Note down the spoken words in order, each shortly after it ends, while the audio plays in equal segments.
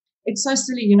it's so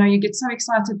silly, you know, you get so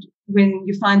excited when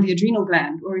you find the adrenal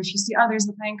gland, or if you see, oh, there's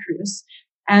the pancreas.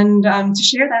 And to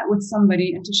share that with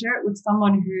somebody and to share it with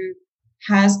someone who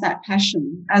has that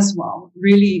passion as well,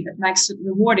 really, it makes it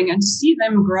rewarding. And to see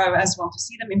them grow as well, to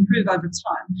see them improve over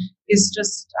time is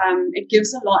just, it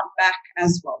gives a lot back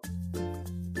as well.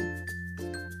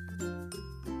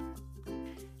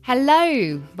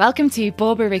 Hello, welcome to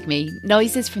Borborygmi,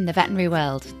 Noises from the Veterinary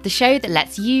World, the show that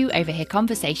lets you overhear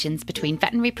conversations between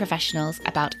veterinary professionals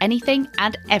about anything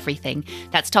and everything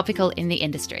that's topical in the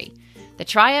industry. The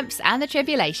triumphs and the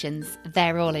tribulations,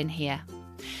 they're all in here.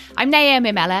 I'm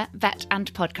Naomi Miller, vet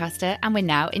and podcaster, and we're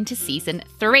now into season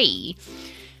 3.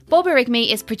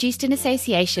 Borborygmi is produced in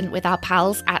association with our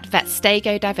pals at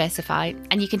Vetstego Diversify,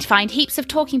 and you can find heaps of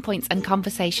talking points and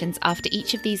conversations after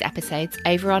each of these episodes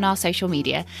over on our social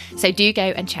media, so do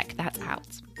go and check that out.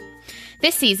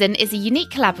 This season is a unique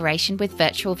collaboration with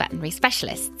virtual veterinary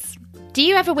specialists. Do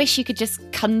you ever wish you could just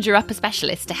conjure up a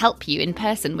specialist to help you in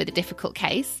person with a difficult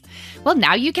case? Well,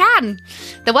 now you can!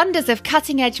 The wonders of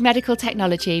cutting-edge medical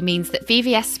technology means that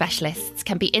VVS specialists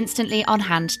can be instantly on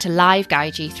hand to live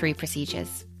guide you through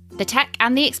procedures. The tech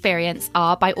and the experience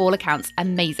are, by all accounts,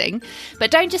 amazing.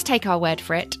 But don't just take our word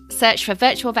for it. Search for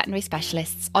virtual veterinary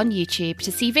specialists on YouTube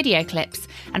to see video clips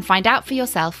and find out for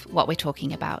yourself what we're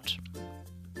talking about.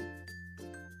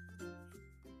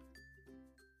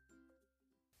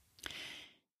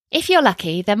 If you're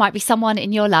lucky, there might be someone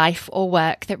in your life or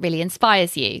work that really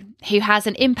inspires you, who has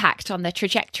an impact on the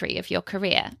trajectory of your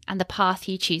career and the path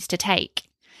you choose to take.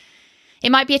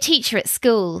 It might be a teacher at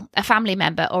school, a family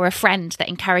member, or a friend that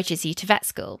encourages you to vet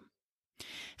school.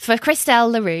 For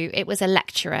Christelle LaRue, it was a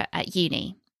lecturer at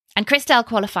uni. And Christelle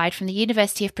qualified from the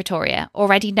University of Pretoria,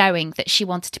 already knowing that she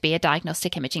wanted to be a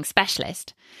diagnostic imaging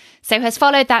specialist, so has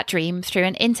followed that dream through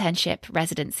an internship,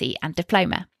 residency, and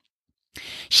diploma.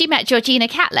 She met Georgina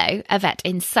Catlow, a vet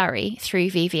in Surrey, through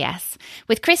VVS,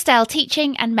 with Christelle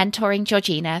teaching and mentoring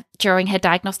Georgina during her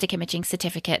diagnostic imaging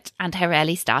certificate and her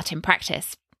early start in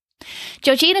practice.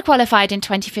 Georgina qualified in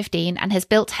 2015 and has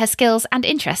built her skills and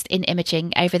interest in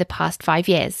imaging over the past 5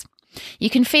 years. You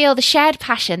can feel the shared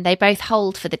passion they both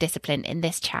hold for the discipline in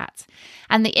this chat,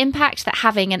 and the impact that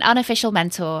having an unofficial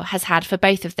mentor has had for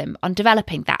both of them on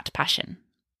developing that passion.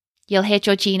 You'll hear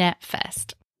Georgina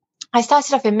first. I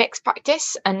started off in mixed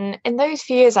practice, and in those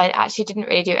few years I actually didn't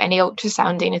really do any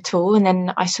ultrasounding at all, and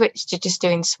then I switched to just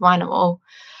doing small animal.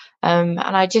 And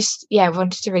I just,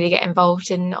 wanted to really get involved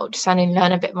in ultrasounding and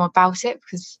learn a bit more about it,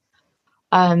 because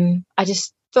I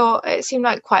just thought it seemed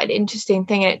like quite an interesting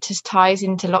thing, and it just ties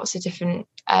into lots of different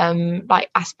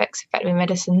aspects of veterinary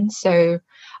medicine. So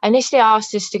I initially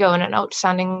asked just to go on an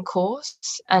ultrasounding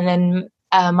course, and then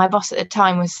my boss at the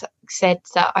time said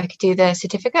that I could do the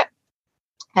certificate.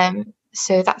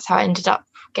 So that's how I ended up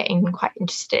getting quite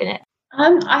interested in it.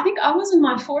 I think I was in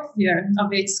my 4th year of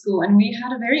vet school, and we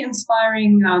had a very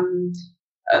inspiring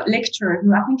lecturer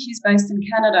who I think he's based in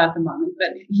Canada at the moment,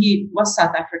 but he was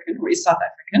South African, or is South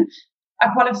African. I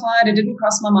qualified, it didn't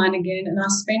cross my mind again, and I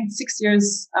spent 6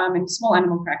 years in small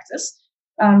animal practice,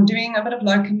 doing a bit of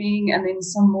locuming and then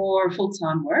some more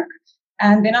full-time work.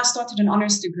 And then I started an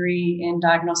honours degree in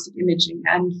diagnostic imaging,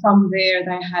 and from there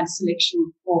they had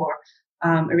selection for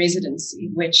a residency,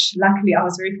 which luckily I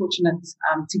was very fortunate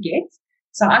to get.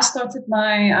 So I started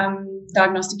my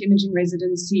diagnostic imaging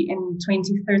residency in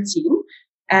 2013,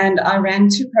 and I ran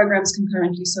 2 programs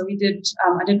concurrently. So I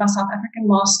did my South African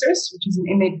Masters, which is an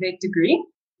MD Vet degree,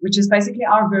 which is basically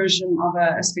our version of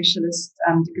a specialist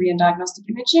degree in diagnostic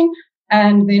imaging.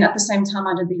 And then at the same time,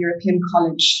 I did the European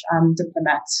College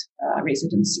Diplomat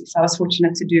residency. So I was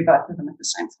fortunate to do both of them at the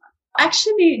same time.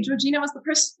 Actually, Georgina was the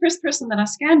first person that I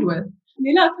scanned with.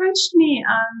 Mila approached me,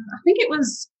 I think it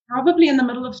was probably in the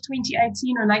middle of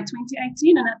 2018 or late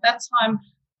 2018. And at that time,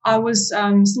 I was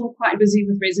still quite busy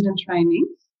with resident training.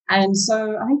 And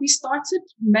so I think we started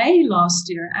May last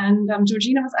year. And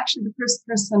Georgina was actually the first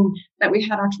person that we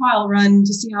had our trial run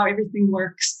to see how everything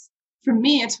works. For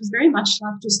me, it was very much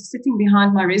like just sitting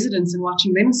behind my residents and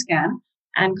watching them scan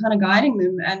and kind of guiding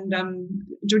them. And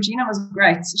Georgina was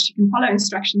great. So she can follow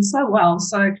instructions so well.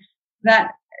 So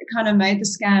that kind of made the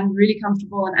scan really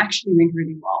comfortable and actually went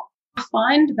really well. I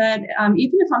find that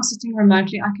even if I'm sitting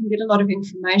remotely, I can get a lot of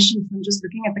information from just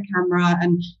looking at the camera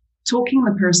and talking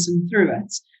the person through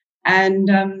it. And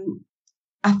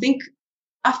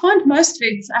I find most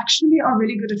vets actually are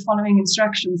really good at following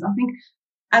instructions. I think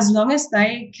as long as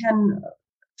they can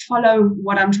follow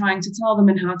what I'm trying to tell them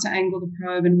and how to angle the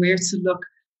probe and where to look,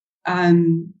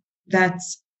 that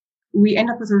we end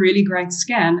up with a really great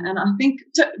scan. And I think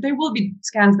there will be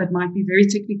scans that might be very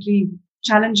technically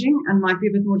challenging and might be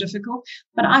a bit more difficult.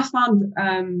 But I found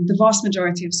the vast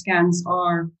majority of scans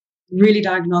are really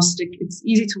diagnostic. It's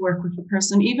easy to work with the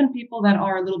person, even people that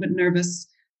are a little bit nervous.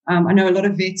 I know a lot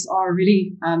of vets are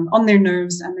really on their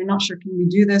nerves and they're not sure, can we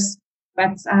do this?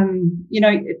 But,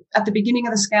 at the beginning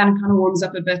of the scan, it kind of warms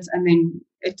up a bit and then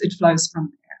it flows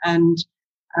from there. And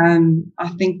I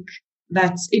think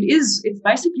that it's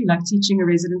basically like teaching a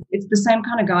resident. It's the same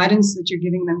kind of guidance that you're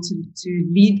giving them to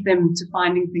lead them to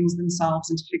finding things themselves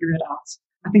and to figure it out.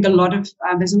 I think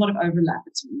there's a lot of overlap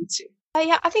between the two.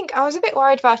 Yeah, I think I was a bit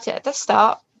worried about it at the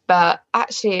start, but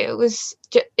actually it was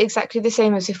exactly the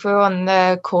same as if we were on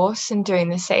the course and doing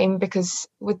the same, because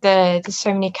with there's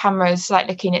so many cameras like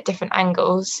looking at different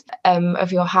angles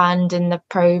of your hand and the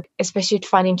probe, especially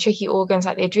finding tricky organs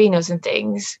like the adrenals and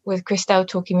things. With Christelle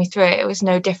talking me through it, it was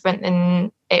no different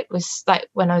than it was like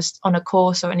when I was on a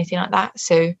course or anything like that.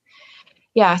 So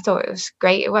yeah, I thought it was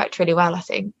great. It worked really well, I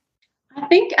think. I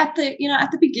think at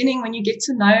the beginning when you get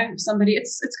to know somebody,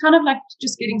 it's kind of like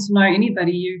just getting to know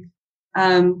anybody. You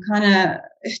kind of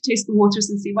test the waters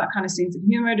and see what kind of sense of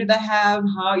humor do they have,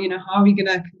 how are we going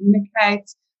to communicate.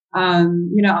 I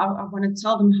want to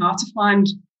tell them how to find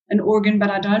an organ, but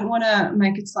I don't want to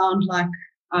make it sound like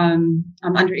I'm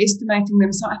underestimating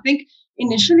them. So I think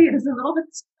initially it is a little bit,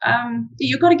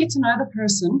 you've got to get to know the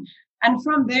person. And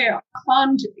from there, I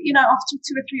found, after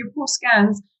 2 or 3 or 4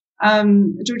 scans,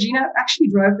 Georgina actually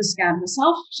drove the scan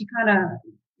herself. She kind of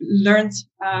learned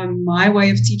my way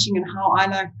of teaching and how I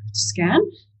like to scan,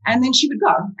 and then she would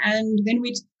go, and then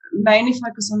we'd mainly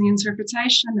focus on the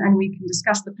interpretation, and we can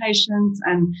discuss the patient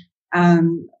and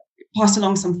pass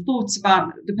along some thoughts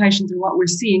about the patient and what we're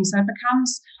seeing. So it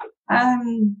becomes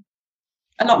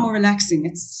a lot more relaxing.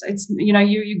 It's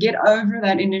you get over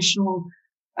that initial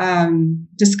not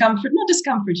discomfort,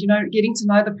 getting to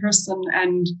know the person,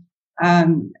 and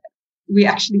we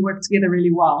actually work together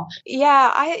really well.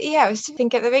 I was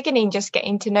thinking at the beginning, just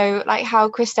getting to know like how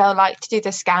Christelle liked to do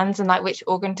the scans and like which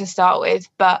organ to start with.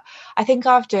 But I think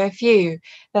after a few,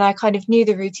 then I kind of knew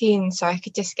the routine, so I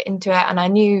could just get into it. And I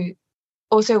knew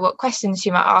also what questions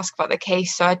she might ask about the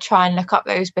case, so I'd try and look up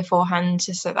those beforehand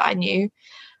just so that I knew.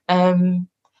 And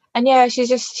yeah,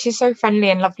 she's so friendly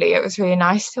and lovely. It was really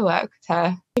nice to work with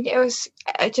her. It was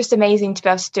just amazing to be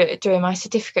able to do it during my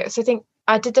certificate. So I think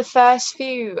I did the first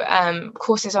few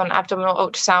courses on abdominal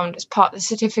ultrasound as part of the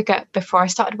certificate before I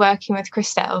started working with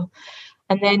Christelle.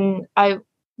 And then I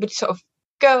would sort of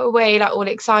go away like all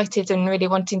excited and really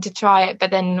wanting to try it.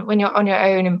 But then when you're on your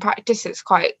own in practice, it's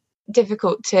quite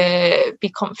difficult to be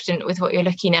confident with what you're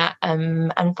looking at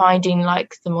and finding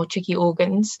like the more tricky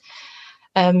organs.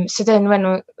 So then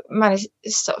when I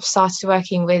started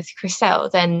working with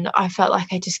Christelle, then I felt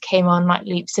like I just came on like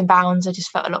leaps and bounds. I just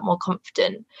felt a lot more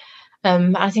confident.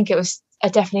 I think I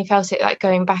definitely felt it like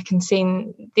going back and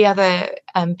seeing the other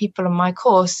people on my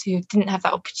course who didn't have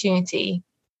that opportunity.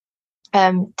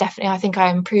 Definitely, I think I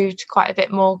improved quite a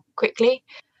bit more quickly.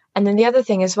 And then the other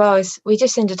thing as well is we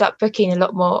just ended up booking a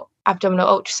lot more abdominal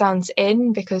ultrasounds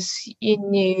in, because you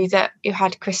knew that you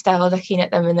had Christelle looking at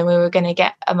them, and then we were going to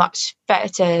get a much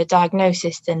better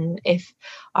diagnosis than if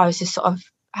I was just sort of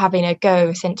having a go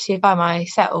essentially by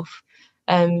myself.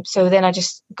 So then I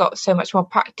just got so much more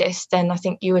practice than I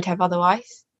think you would have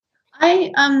otherwise.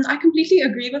 I completely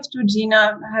agree with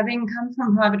Georgina, having come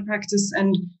from private practice,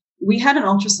 and we had an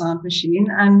ultrasound machine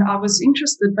and I was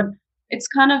interested, but it's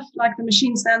kind of like the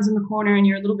machine stands in the corner and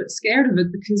you're a little bit scared of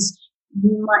it because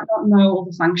you might not know all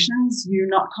the functions. You're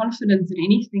not confident in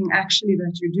anything actually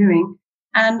that you're doing.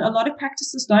 And a lot of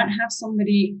practices don't have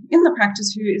somebody in the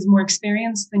practice who is more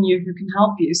experienced than you who can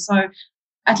help you. So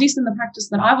at least in the practice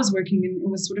that I was working in, it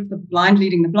was sort of the blind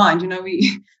leading the blind.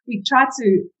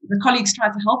 The colleagues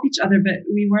tried to help each other, but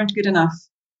we weren't good enough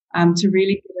to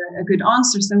really get a good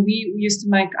answer. So we used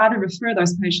to either refer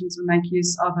those patients or make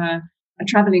use of a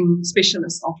traveling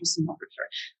specialist ultrasonographer.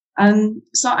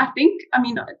 So I think,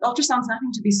 ultrasound's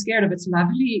nothing to be scared of. It's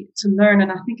lovely to learn,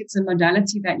 and I think it's a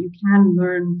modality that you can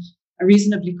learn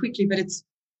reasonably quickly, but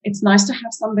it's nice to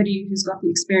have somebody who's got the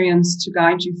experience to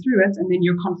guide you through it, and then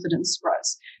your confidence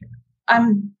grows.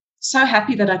 I'm so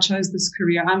happy that I chose this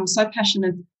career. I'm so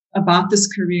passionate about this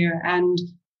career, and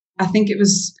I think it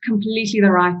was completely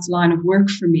the right line of work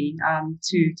for me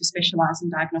to specialize in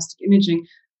diagnostic imaging.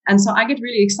 And so I get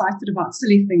really excited about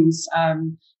silly things.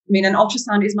 An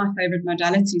ultrasound is my favorite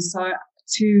modality. So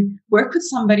to work with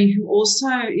somebody who also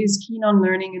is keen on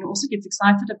learning and also gets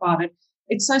excited about it,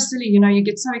 it's so silly. You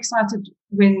get so excited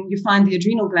when you find the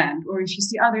adrenal gland, or if you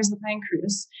see, there's the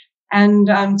pancreas. And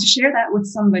to share that with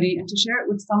somebody, and to share it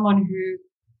with someone who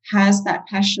has that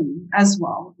passion as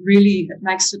well, really it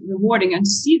makes it rewarding. And to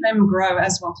see them grow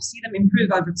as well, to see them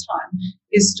improve over time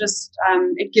is just,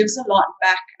 it gives a lot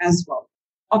back as well.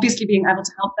 Obviously being able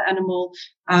to help the animal,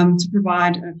 to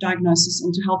provide a diagnosis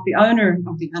and to help the owner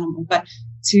of the animal, but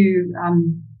to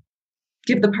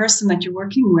give the person that you're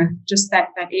working with just that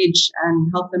edge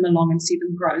and help them along and see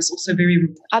them grow is also very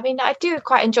rewarding. I mean, I do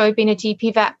quite enjoy being a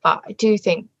GP vet, but I do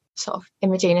think sort of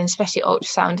imaging and especially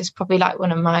ultrasound is probably like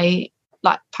one of my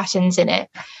passions in it.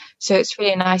 So it's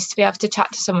really nice to be able to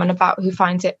chat to someone about who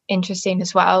finds it interesting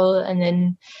as well. And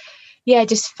then,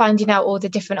 just finding out all the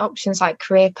different options like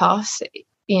career paths,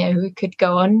 we could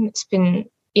go on. It's been,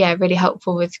 really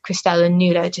helpful with Christelle and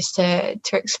Nuala just to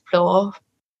explore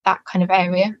that kind of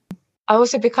area. I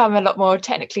also become a lot more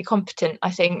technically competent,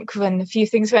 I think, when a few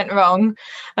things went wrong.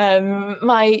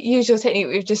 My usual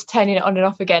technique of just turning it on and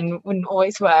off again wouldn't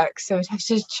always work, so I'd have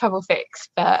to trouble fix.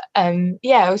 But it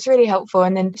was really helpful.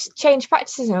 And then change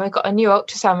practices, and we've got a new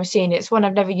ultrasound machine. It's one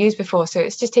I've never used before, so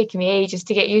it's just taken me ages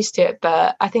to get used to it.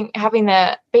 But I think having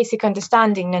the basic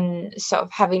understanding and sort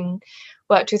of having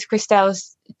worked with Christelle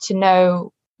to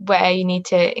know where you need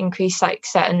to increase like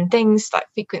certain things like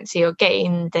frequency or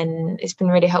gain, then it's been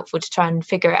really helpful to try and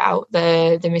figure out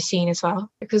the machine as well.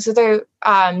 Because although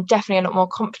I'm definitely a lot more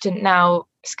competent now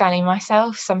scanning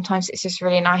myself, sometimes it's just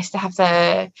really nice to have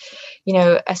the,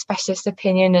 a specialist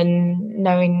opinion and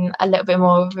knowing a little bit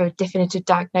more of a definitive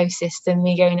diagnosis than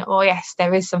me going, oh yes,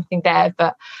 there is something there,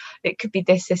 but it could be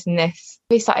this and this.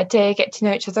 We started to get to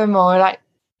know each other more, like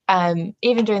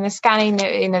even during the scanning,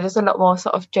 there's a lot more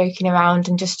sort of joking around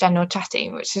and just general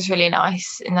chatting, which is really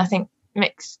nice. And I think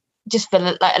makes just feel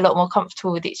like a lot more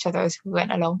comfortable with each other as we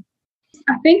went along.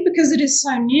 I think because it is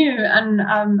so new, and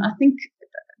I think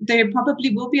there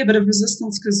probably will be a bit of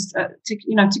resistance because,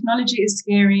 technology is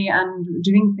scary, and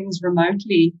doing things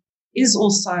remotely is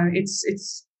also,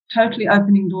 it's totally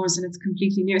opening doors, and it's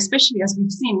completely new, especially as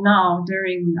we've seen now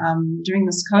during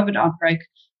this COVID outbreak.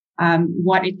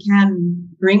 What it can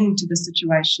bring to the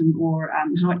situation, or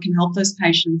how it can help those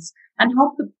patients and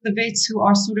help the vets who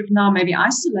are sort of now maybe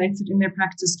isolated in their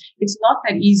practice. It's not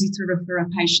that easy to refer a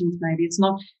patient, maybe. It's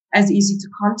not as easy to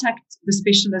contact the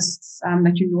specialists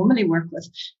that you normally work with.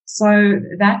 So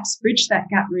that's bridged that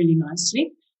gap really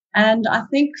nicely. And I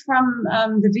think from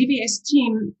the VVS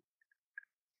team,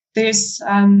 there's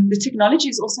the technology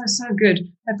is also so good.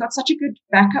 They've got such a good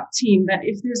backup team that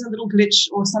if there's a little glitch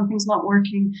or something's not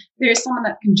working, there is someone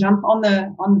that can jump on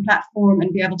the platform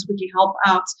and be able to quickly help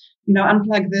out.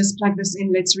 Unplug this, plug this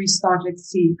in, let's restart, let's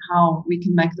see how we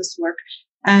can make this work.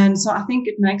 And so I think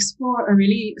it makes for a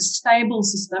really stable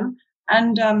system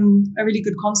and a really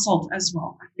good consult as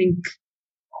well. I think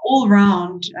all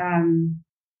round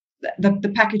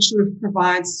the package sort of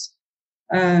provides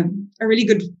a really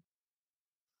good,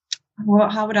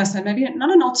 how would I say, maybe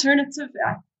not an alternative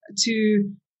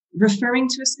to referring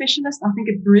to a specialist. I think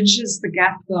it bridges the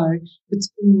gap, though,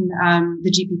 between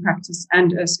the GP practice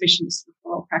and a specialist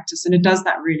referral practice, and it does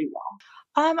that really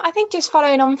well. I think just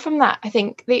following on from that, I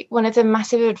think one of the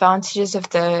massive advantages of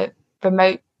the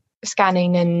remote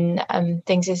scanning and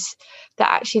things is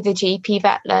that actually the GP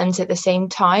vet learns at the same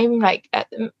time. Like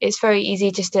it's very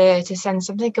easy just to send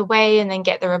something away and then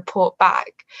get the report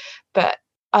back, but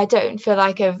I don't feel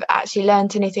like I've actually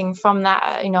learned anything from that.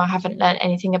 I haven't learned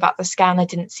anything about the scan. I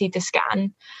didn't see the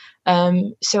scan.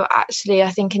 So actually,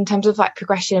 I think in terms of like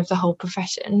progression of the whole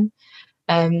profession,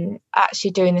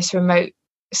 actually doing this remote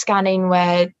scanning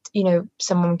where,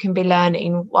 someone can be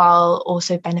learning while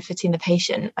also benefiting the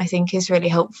patient, I think is really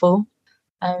helpful.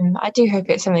 I do hope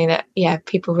it's something that,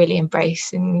 people really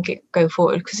embrace and go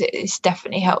forward, because it's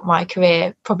definitely helped my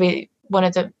career. Probably one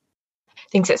of the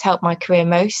things that's helped my career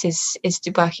most is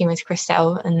working with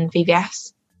Christelle and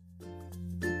VVS.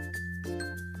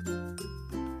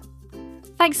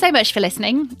 Thanks so much for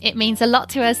listening. It means a lot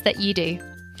to us that you do.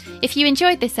 If you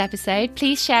enjoyed this episode,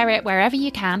 please share it wherever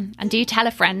you can, and do tell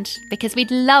a friend, because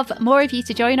we'd love more of you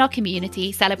to join our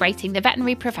community celebrating the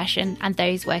veterinary profession and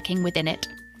those working within it.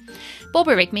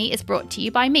 Borborygmi is brought to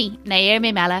you by me,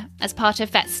 Naomi Meller, as part of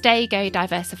Vet Stay Go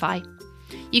Diversify.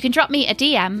 You can drop me a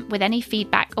DM with any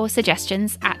feedback or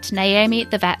suggestions at Naomi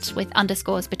the Vet with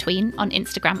underscores between on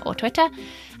Instagram or Twitter.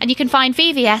 And you can find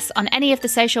VVS on any of the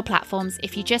social platforms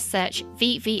if you just search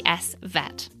VVS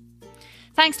Vet.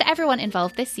 Thanks to everyone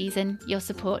involved this season. Your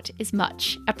support is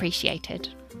much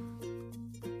appreciated.